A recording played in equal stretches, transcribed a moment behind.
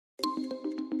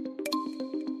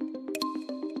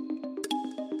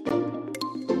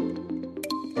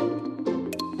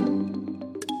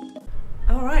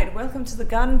right, welcome to the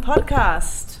Gun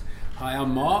Podcast. Hi,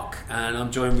 I'm Mark, and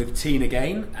I'm joined with Teen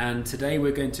again, and today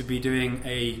we're going to be doing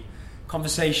a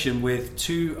conversation with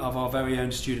two of our very own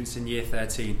students in Year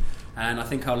 13, and I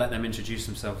think I'll let them introduce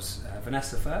themselves.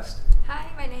 Vanessa first. Hi,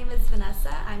 my name is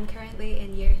Vanessa. I'm currently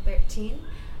in Year 13.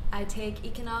 I take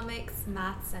economics,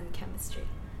 maths, and chemistry.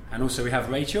 And also we have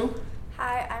Rachel.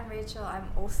 Hi, I'm Rachel. I'm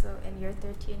also in Year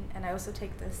 13, and I also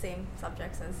take the same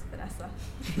subjects as Vanessa.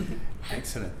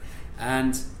 Excellent.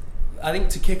 And I think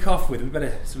to kick off with, we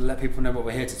better sort of let people know what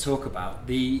we're here to talk about.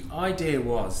 The idea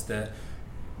was that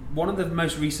one of the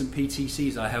most recent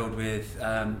PTCs I held with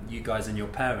you guys and your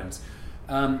parents,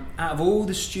 out of all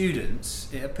the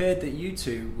students, it appeared that you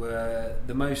two were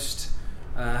the most,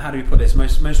 how do we put this,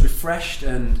 most refreshed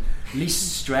and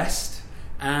least stressed.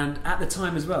 And at the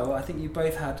time as well, I think you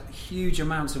both had huge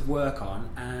amounts of work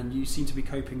on and you seemed to be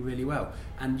coping really well.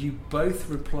 And you both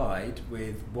replied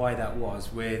with why that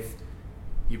was, with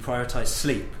you prioritise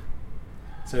sleep.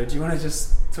 So do you want to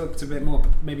just talk a bit more?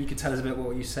 Maybe you could tell us a bit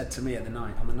what you said to me on the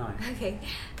night. Okay.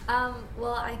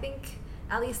 Well, I think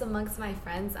at least amongst my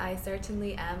friends, I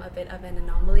certainly am a bit of an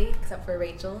anomaly, except for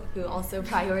Rachel, who also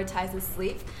prioritizes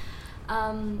sleep.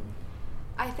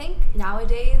 I think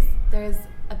nowadays there's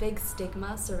a big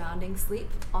stigma surrounding sleep.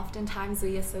 Oftentimes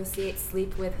we associate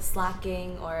sleep with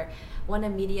slacking, or one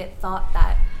immediate thought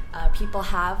that people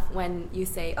have when you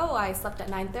say, oh, I slept at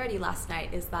 9:30 last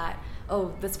night, is that,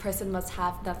 oh, this person must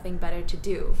have nothing better to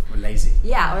do. Or lazy.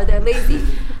 Yeah, or they're lazy.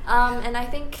 And I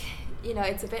think,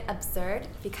 it's a bit absurd,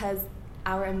 because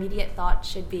our immediate thought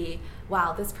should be,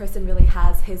 wow, this person really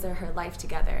has his or her life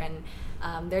together,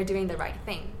 and they're doing the right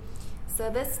thing. So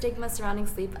this stigma surrounding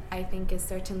sleep, I think, is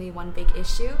certainly one big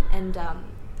issue. And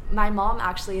my mom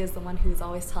actually is the one who's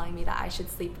always telling me that I should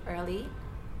sleep early.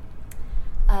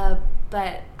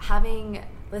 But having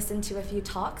listened to a few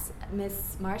talks,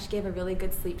 Miss Marsh gave a really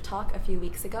good sleep talk a few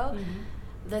weeks ago.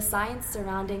 Mm-hmm. The science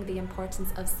surrounding the importance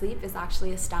of sleep is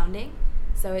actually astounding.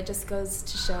 So it just goes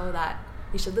to show that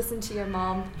you should listen to your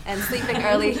mom, and sleeping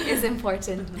early is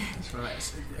important. That's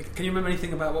right. Can you remember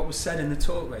anything about what was said in the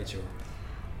talk, Rachel?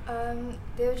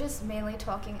 They were just mainly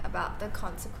talking about the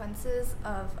consequences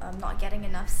of not getting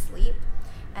enough sleep,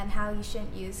 and how you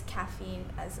shouldn't use caffeine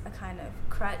as a kind of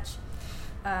crutch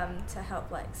to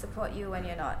help support you when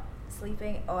you're not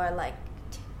sleeping, or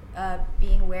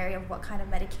being wary of what kind of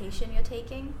medication you're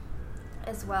taking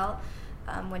as well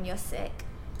when you're sick.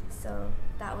 So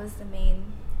that was the main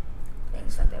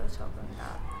things that they were talking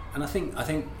about. And I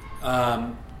think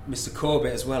Mr.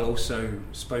 Corbett as well also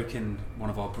spoke in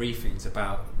one of our briefings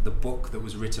about the book that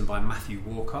was written by Matthew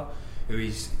Walker, who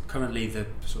is currently the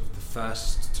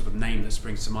first sort of name that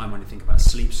springs to mind when you think about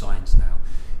sleep science now.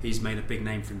 He's made a big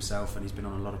name for himself, and he's been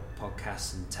on a lot of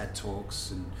podcasts and TED Talks,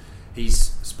 and he's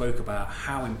spoke about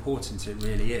how important it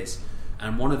really is.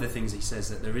 And one of the things he says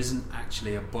that there isn't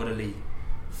actually a bodily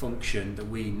function that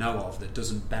we know of that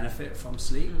doesn't benefit from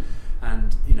sleep.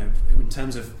 And in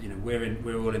terms of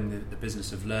we're all in the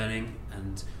business of learning,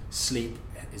 and sleep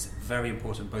is very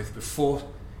important both before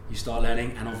you start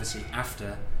learning and obviously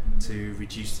after, to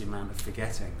reduce the amount of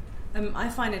forgetting. I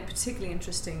find it particularly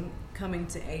interesting coming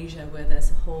to Asia, where there's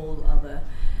a whole other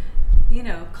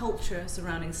culture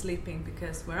surrounding sleeping,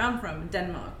 because where I'm from,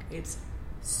 Denmark, it's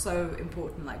so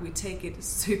important. We take it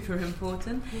super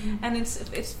important. Mm-hmm. And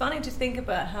it's funny to think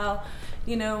about how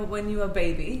when you're a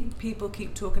baby, people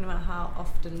keep talking about how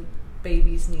often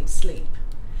babies need sleep,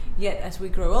 yet as we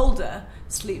grow older,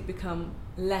 sleep become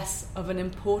less of an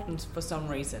importance for some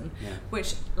reason. Yeah.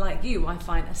 Which, like you, I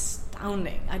find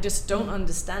astounding. I just don't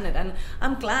understand it, and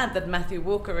I'm glad that Matthew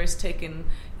Walker is taking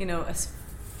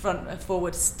a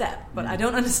forward step, but I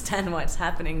don't understand why it's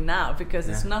happening now, because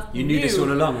it's not new. You knew this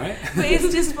all along, right? But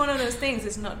it's just one of those things.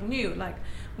 It's not new.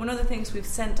 One of the things we've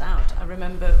sent out, I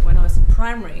remember when I was in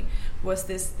primary, was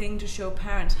this thing to show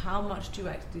parents how much do you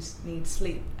actually need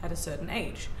sleep at a certain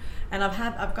age. And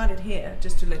I've got it here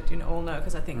just to let you all know,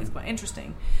 because I think it's quite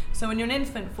interesting. So when you're an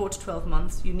infant, 4 to 12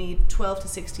 months, you need 12 to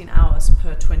 16 hours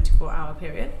per 24-hour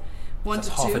period. That's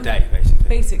half a day, basically.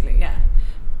 Basically, yeah.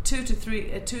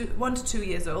 1 to 2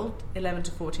 years old, 11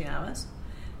 to 14 hours.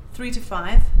 3 to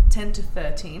 5, 10 to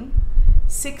 13.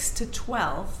 6 to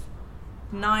 12,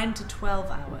 9 to 12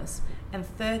 hours. And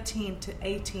 13 to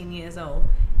 18 years old,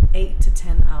 8 to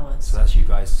 10 hours. So that's you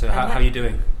guys. So how are you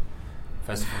doing?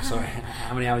 First of all, sorry,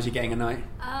 how many hours are you getting a night?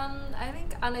 I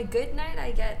think on a good night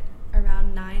I get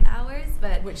around 9 hours,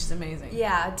 but which is amazing.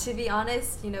 Yeah, to be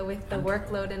honest, with the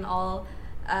workload and all,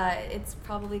 it's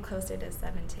probably closer to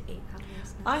 7 to 8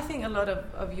 hours now. I think a lot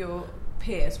of your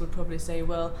peers would probably say,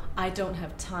 well, I don't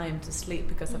have time to sleep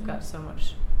because I've got so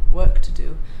much work to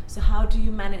do. So how do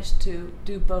you manage to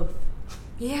do both?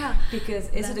 Yeah. Because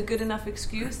is it a good enough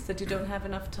excuse that you don't have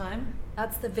enough time?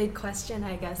 That's the big question,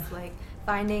 I guess, like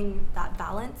finding that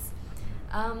balance.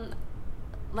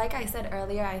 Like I said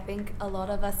earlier, I think a lot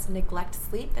of us neglect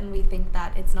sleep and we think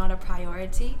that it's not a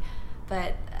priority,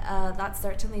 but that's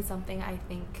certainly something I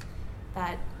think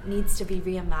that needs to be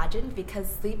reimagined, because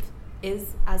sleep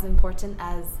is as important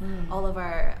as all of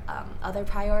our other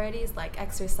priorities like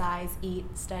exercise, eat,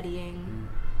 studying.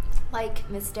 Like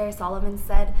Mr. Solomon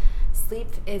said, sleep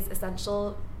is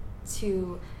essential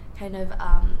to kind of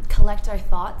collect our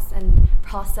thoughts and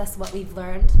process what we've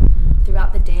learned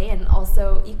throughout the day, and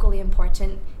also equally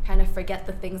important, kind of forget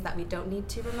the things that we don't need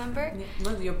to remember. Yeah.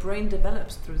 Well, your brain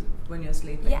develops when you're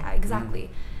sleeping. Yeah, exactly.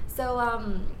 So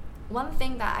one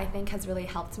thing that I think has really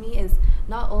helped me is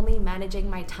not only managing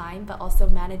my time, but also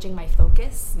managing my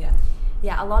focus.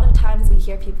 Yeah, a lot of times we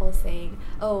hear people saying,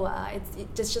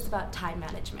 it's just about time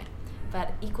management.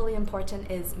 But equally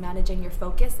important is managing your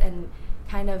focus and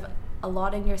kind of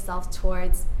allotting yourself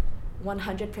towards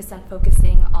 100%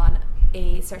 focusing on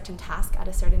a certain task at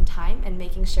a certain time, and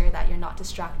making sure that you're not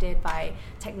distracted by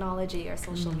technology or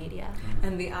social media.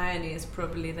 And the irony is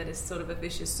probably that it's sort of a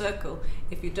vicious circle.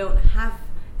 If you don't have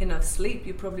enough sleep,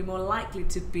 you're probably more likely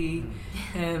to be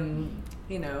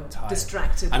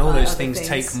distracted and all by those other things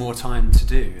take more time to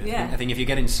do. I think if you're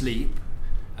getting sleep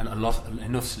and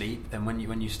enough sleep, then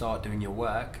when you start doing your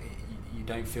work, you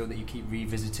don't feel that you keep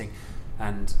revisiting.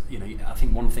 And I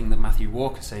think one thing that Matthew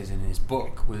Walker says in his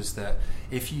book was that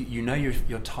if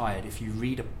you're tired, if you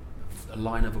read a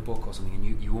line of a book or something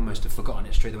and you almost have forgotten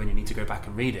it straight away, and you need to go back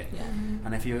and read it.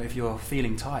 And if you're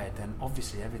feeling tired, then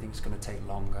obviously everything's going to take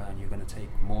longer, and you're going to take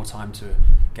more time to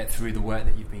get through the work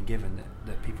that you've been given,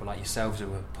 that people like yourselves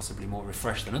who are possibly more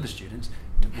refreshed than other students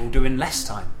will do in less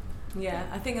time. Yeah,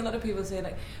 I think a lot of people say,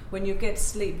 like, when you get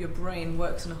sleep, your brain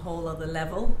works on a whole other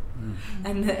level.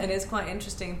 And it's quite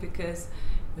interesting because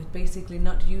we're basically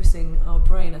not using our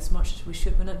brain as much as we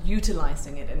should. We're not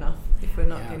utilizing it enough if we're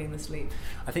not getting the sleep.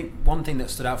 I think one thing that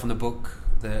stood out from the book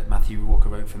that Matthew Walker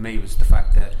wrote for me was the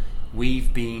fact that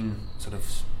we've been sort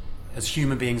of, as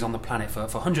human beings on the planet for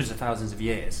hundreds of thousands of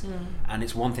years, and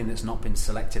it's one thing that's not been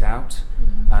selected out.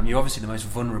 You're obviously the most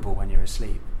vulnerable when you're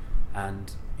asleep,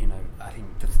 and I think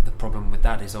the problem with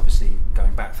that is obviously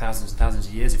going back thousands and thousands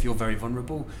of years. If you're very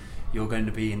vulnerable, you're going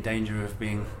to be in danger of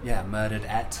being murdered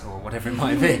or whatever it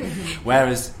might be.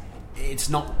 Whereas it's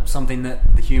not something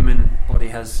that the human body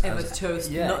has chose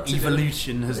not to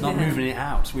evolution has not moving it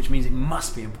out, which means it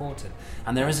must be important.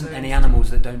 And there isn't any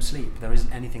animals that don't sleep. There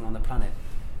isn't anything on the planet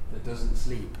that doesn't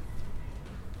sleep.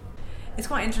 It's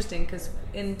quite interesting because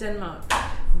in Denmark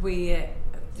we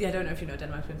I don't know if you know,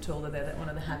 Denmark's been told that they're one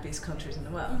of the happiest countries in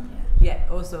the world.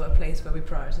 Also a place where we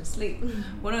prioritize sleep.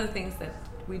 One of the things that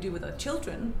we do with our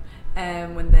children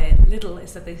when they're little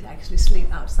is that they actually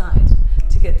sleep outside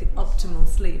to get the optimal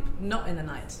sleep. Not in the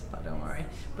night, but don't worry.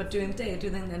 But during the day,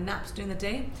 during their naps during the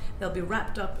day, they'll be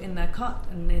wrapped up in their cot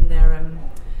and in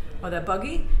their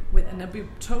buggy, and they'll be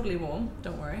totally warm,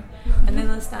 don't worry. And then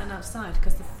they'll stand outside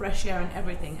because the fresh air and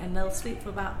everything, and they'll sleep for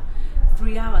about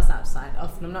 3 hours outside.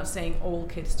 Often, I'm not saying all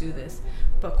kids do this,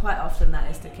 but quite often that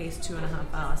is the case,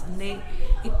 2.5 hours. And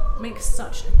it makes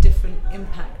such a different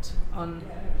impact on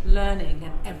learning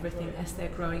and everything as they're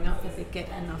growing up, if they get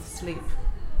enough sleep.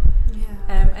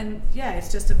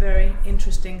 It's just a very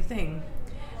interesting thing.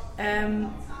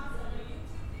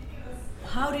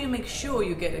 How do you make sure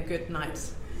you get a good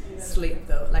night's sleep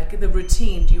though? Like the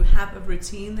routine, do you have a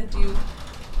routine that you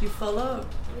follow?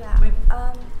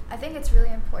 I think it's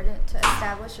really important to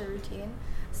establish a routine.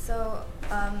 So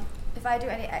if I do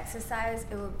any exercise,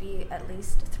 it will be at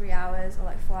least 3 hours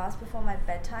or 4 hours before my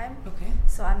bedtime. Okay.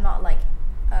 So I'm not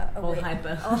all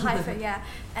hyper. All hyper, yeah.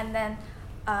 And then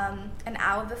an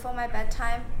hour before my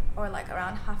bedtime, or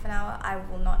around half an hour, I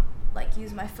will not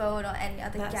use my phone or any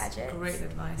other gadgets. That's great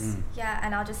advice. Yeah,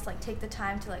 and I'll just take the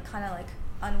time to kind of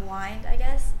unwind, I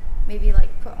guess. Maybe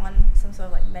put on some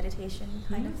sort of meditation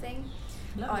kind of thing.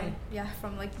 Lovely.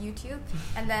 From YouTube.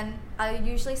 And then I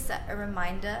usually set a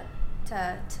reminder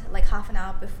to half an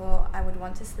hour before I would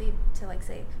want to sleep to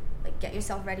say get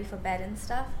yourself ready for bed and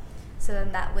stuff. So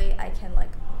then that way I can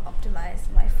optimize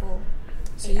my full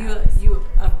 8 hours. You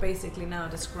are basically now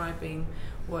describing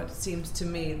what seems to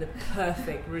me the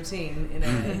perfect routine in a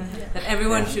way that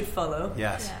everyone should follow.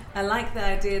 Yes. I like the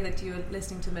idea that you're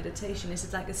listening to meditation. Is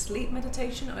it like a sleep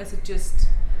meditation, or is it just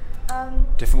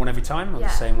different one every time, or the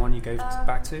same one you go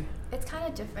back to? It's kind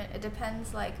of different. It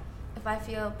depends. If I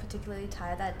feel particularly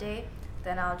tired that day,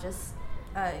 then I'll just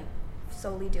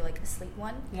solely do like a sleep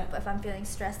one. Yeah. But if I'm feeling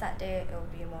stressed that day, it will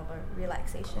be more of a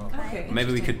relaxation Cool. kind. Okay.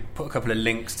 Maybe we Interesting. could put a couple of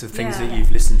links to things Yeah. that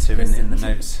you've listened to in the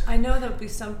notes. I know there'll be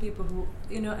some people who,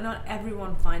 not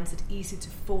everyone finds it easy to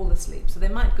fall asleep. So they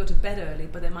might go to bed early,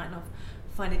 but they might not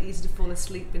find it easy to fall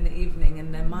asleep in the evening,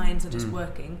 and their minds are just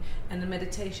working. And the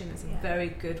meditation is a very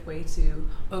good way to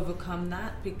overcome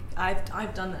that.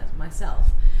 I've done that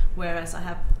myself. Whereas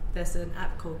there's an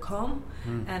app called Calm,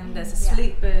 and there's a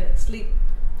sleep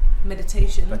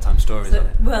meditation. Bedtime stories on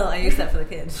it. Well, I use that for the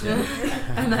kids.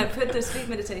 And I put the sleep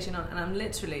meditation on, and I'm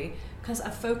literally, because I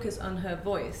focus on her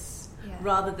voice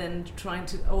rather than trying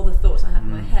to, all the thoughts I have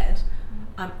in my head,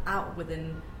 I'm out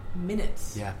within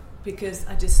minutes. Yeah. Because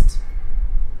I just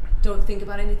don't think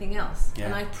about anything else. Yeah.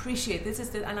 And I appreciate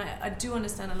and I do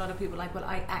understand a lot of people like, well,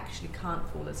 I actually can't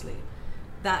fall asleep.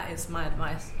 That is my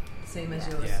advice. Same as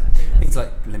yours. Yeah. I think Things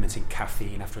like limiting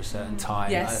caffeine after a certain time.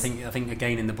 Yes. I think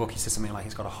again in the book he says something like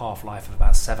it's got a half-life of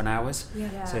about 7 hours.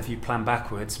 Yeah. So if you plan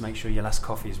backwards, make sure your last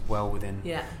coffee is well within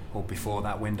or before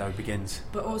that window begins.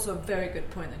 But also a very good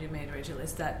point that you made, Rachel,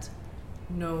 is that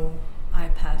no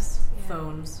iPads,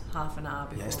 phones, half an hour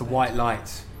before. Yeah, it's the bed. white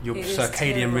light, your It is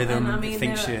circadian terrible. rhythm. And I mean, it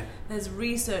thinks there's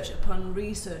research upon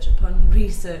research upon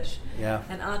research Yeah.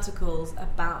 and articles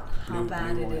about how Blue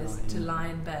bad it white is light, to lie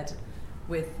in bed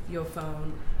with your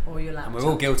phone or your laptop. And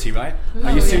we're all guilty, right? Oh,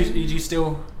 Are you, yeah. do you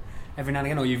still every now and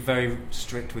again, or are you very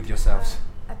strict with yourselves?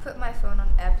 I put my phone on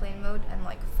airplane mode and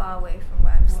like far away from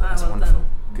where I'm sleeping. That's well wonderful. done.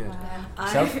 Good. Wow.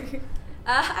 Self?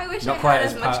 I wish Not I quite had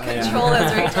as as much pow- yeah. control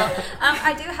as Rachel.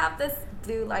 I do have this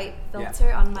blue light Yeah.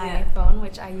 filter on my Yeah. phone,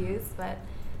 which I use, but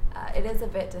it is a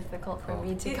bit difficult for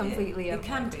me to completely It avoid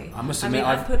can be. I must I admit, mean,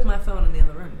 I I've- put my phone in the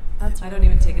other room. That's I don't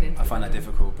even take it really into I the find that bedroom.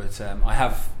 difficult, but I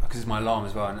have, because it's my alarm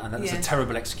as well, and that's Yeah. a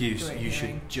terrible excuse. Great You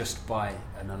hearing. should just buy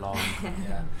an alarm.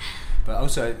 Yeah. But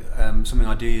also, something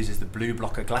I do use is the blue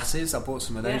blocker glasses. I bought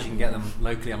some of those. Yeah. You can get them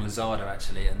locally on Lazada,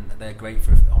 actually, and they're great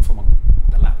for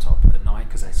the laptop at night,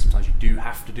 because sometimes you do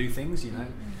have to do things,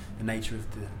 the nature of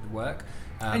the work.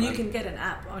 And you can get an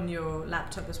app on your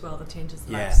laptop as well that changes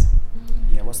the Yeah. lights.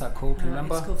 Yeah, what's that called? Can you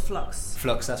remember? It's called Flux.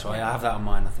 Flux, that's right. Yeah. I have that on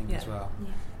mine, I think, Yeah. as well. Yeah.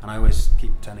 And I always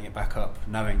keep turning it back up,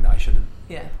 knowing that I shouldn't,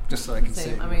 Yeah. just so I can see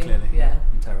Same. it I more mean, clearly. yeah.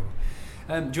 I'm terrible.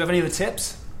 Do you have any other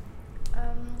tips?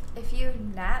 If you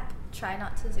nap, try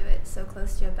not to do it so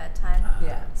close to your bedtime.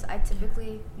 Yeah. So I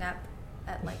typically nap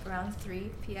at like around 3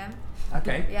 p.m.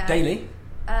 Okay. Yeah. Daily?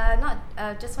 Not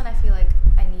just when I feel like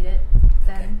I need it.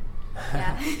 Then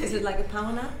yeah. Is it like a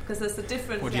power nap? Because there's the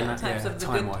different What do you types yeah, of the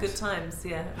time-wise? good times.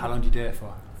 Yeah. How long do you do it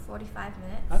for? 45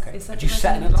 minutes. Okay. Is that Do you the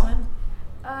set an recommended alarm?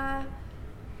 time?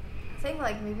 I think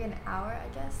like maybe an hour, I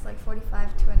guess, like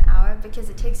 45 to an hour, because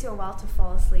it takes you a while to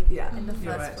fall asleep Yeah, in the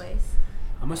you're first right. place.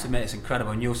 I must admit it's incredible,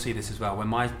 and you'll see this as well. When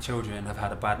my children have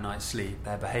had a bad night's sleep,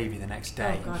 their behaviour the next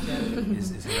day Oh, God, yeah.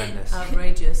 is horrendous.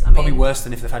 Outrageous. I Probably mean, worse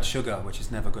than if they've had sugar, which is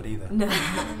never good either. No,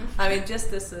 I mean, just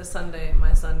this Sunday,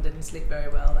 my son didn't sleep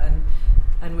very well,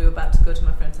 and we were about to go to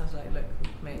my friend's house. Like, look,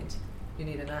 mate, you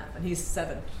need a nap, and he's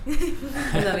 7.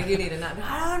 And I'm like, you need a nap.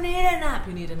 I don't need a nap.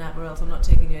 You need a nap, or else I'm not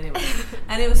taking you anywhere.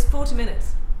 And it was 40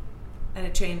 minutes, and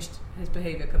it changed his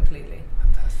behaviour completely.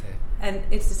 Fantastic. And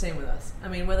it's the same with us. I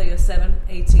mean, whether you're 7,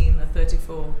 18, or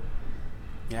 34.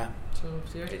 Yeah.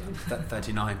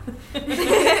 39.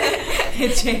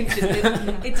 It changes.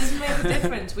 It just makes a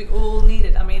difference. We all need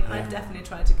it. I mean, Yeah. I've definitely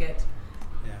tried to get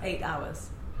Yeah. 8 hours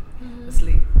of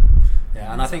sleep.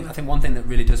 Yeah, and I think one thing that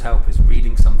really does help is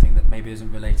reading something that maybe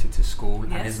isn't related to school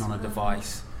and Yes. isn't on a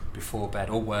device before bed,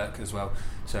 or work as well.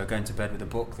 So going to bed with a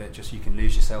book that just you can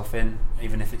lose yourself in,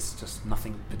 even if it's just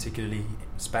nothing particularly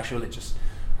special. It just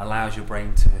allows your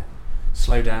brain to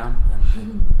slow down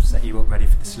and set you up ready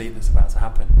for the sleep that's about to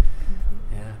happen.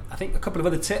 Yeah, I think a couple of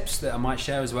other tips that I might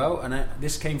share as well, and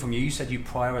this came from you. You said you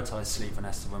prioritise sleep,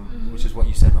 Vanessa, which is what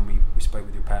you said when we spoke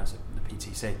with your parents at the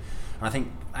PTC. And I think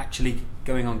actually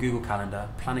going on Google Calendar,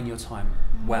 planning your time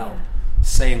well,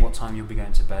 saying what time you'll be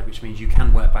going to bed, which means you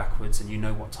can work backwards and you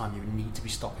know what time you need to be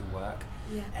stopping work.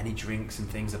 Yeah. Any drinks and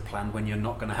things are planned when you're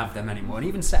not going to have them anymore, and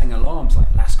even setting alarms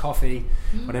like last coffee,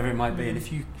 whatever it might be. And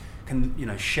if you can,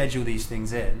 schedule these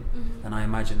things in, then I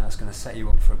imagine that's going to set you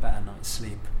up for a better night's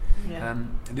sleep. Yeah.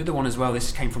 The other one as well,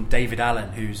 this came from David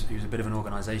Allen, who's a bit of an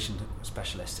organisation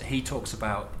specialist. He talks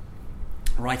about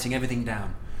writing everything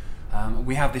down.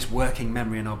 We have this working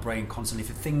memory in our brain constantly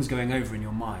for things going over in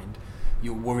your mind.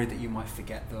 You're worried that you might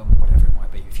forget them, whatever it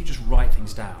might be. If you just write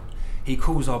things down, he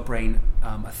calls our brain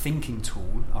a thinking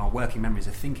tool. Our working memory is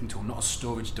a thinking tool, not a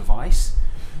storage device.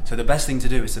 So the best thing to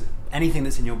do is anything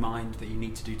that's in your mind that you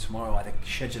need to do tomorrow, either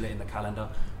schedule it in the calendar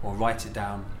or write it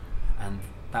down, and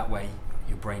that way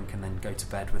your brain can then go to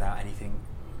bed without anything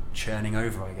churning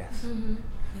over, I guess. Mm-hmm.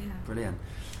 Yeah. Brilliant.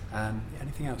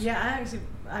 Anything else? Yeah,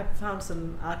 I found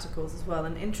some articles as well,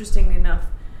 and interestingly enough,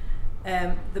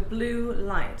 the blue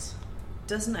light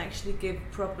doesn't actually give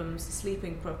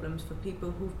sleeping problems for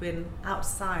people who've been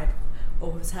outside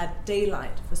or has had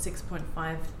daylight for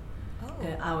 6.5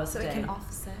 hours so a day. it can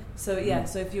offset. So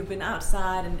so if you've been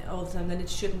outside and all the time, then it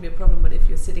shouldn't be a problem. But if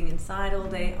you're sitting inside all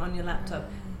day on your laptop,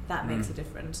 that makes a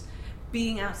difference.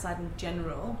 Being outside in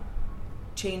general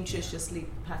changes your sleep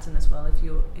pattern as well. If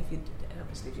you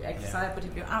exercise, but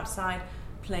if you're outside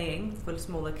playing for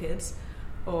smaller kids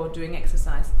or doing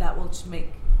exercise, that will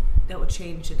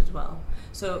change it as well.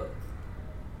 So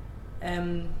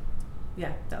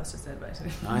that was just it,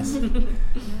 basically. Nice.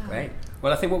 Great.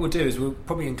 Well, I think what we'll do is we'll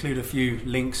probably include a few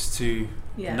links to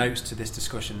notes to this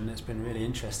discussion. It's been really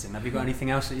interesting. Have you got anything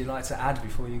else that you'd like to add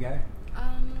before you go?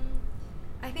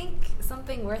 I think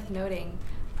something worth noting,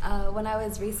 when I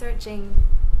was researching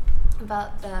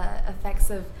about the effects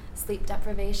of sleep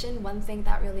deprivation, one thing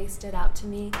that really stood out to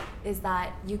me is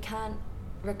that you can't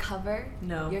recover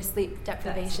your sleep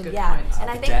deprivation. Point. And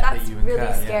I think that's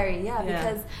really scary.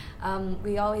 Because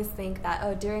we always think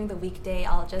that during the weekday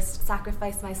I'll just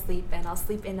sacrifice my sleep and I'll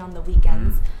sleep in on the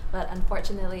weekends, but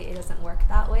unfortunately it doesn't work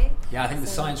that way. I think the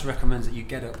science recommends that you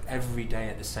get up every day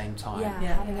at the same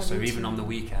time. So even on the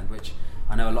weekend, which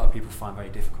I know a lot of people find very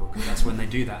difficult, because that's when they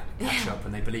do that catch up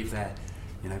and they believe they're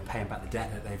paying back the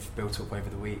debt that they've built up over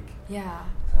the week. So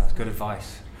that's good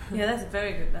advice. That's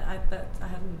very good.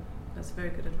 That's very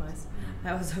good advice.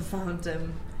 I also found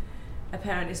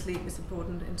apparently sleep is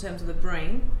important in terms of the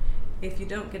brain. If you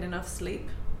don't get enough sleep,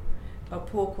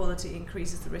 poor quality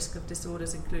increases the risk of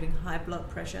disorders including high blood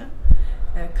pressure,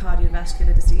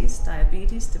 cardiovascular disease,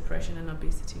 diabetes, depression and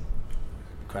obesity.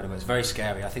 Incredible. It's very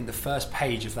scary. I think the first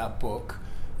page of that book,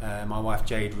 my wife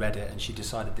Jade read it and she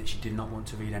decided that she did not want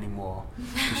to read any more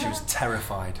because she was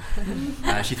terrified.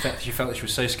 She felt that she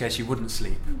was so scared she wouldn't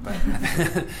sleep. But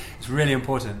it's really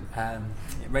important.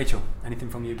 Rachel, anything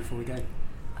from you before we go?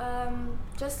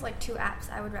 Just like 2 apps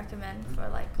I would recommend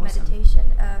for meditation.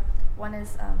 One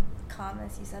is Calm,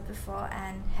 as you said before,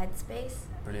 and Headspace.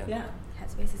 Brilliant. Yeah,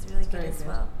 Headspace is really good as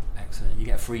well. Excellent. You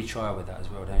get a free trial with that as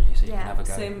well, don't you? So you can have a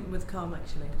go. Same with Calm,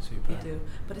 actually. Super. You do.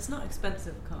 But it's not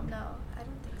expensive, Calm. No, I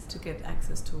don't think so. To get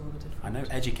access to all the different... I know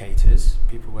educators,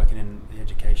 people working in the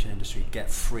education industry, get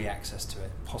free access to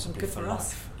it, possibly for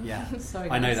life. Yeah. Sorry,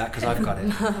 I know that because I've got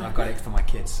it. I've got it for my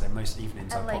kids, so most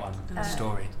evenings I put on a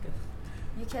story.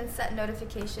 You can set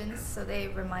notifications so they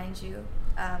remind you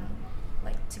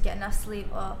to get enough sleep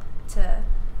or to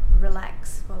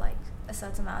relax for a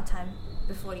certain amount of time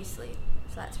before you sleep.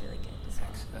 So that's really good as well.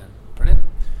 Excellent. Brilliant.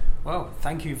 Well,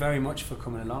 thank you very much for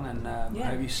coming along, and I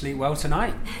hope you sleep well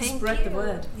tonight. Thank Spread you. the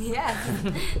word. Yeah.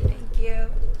 Thank you.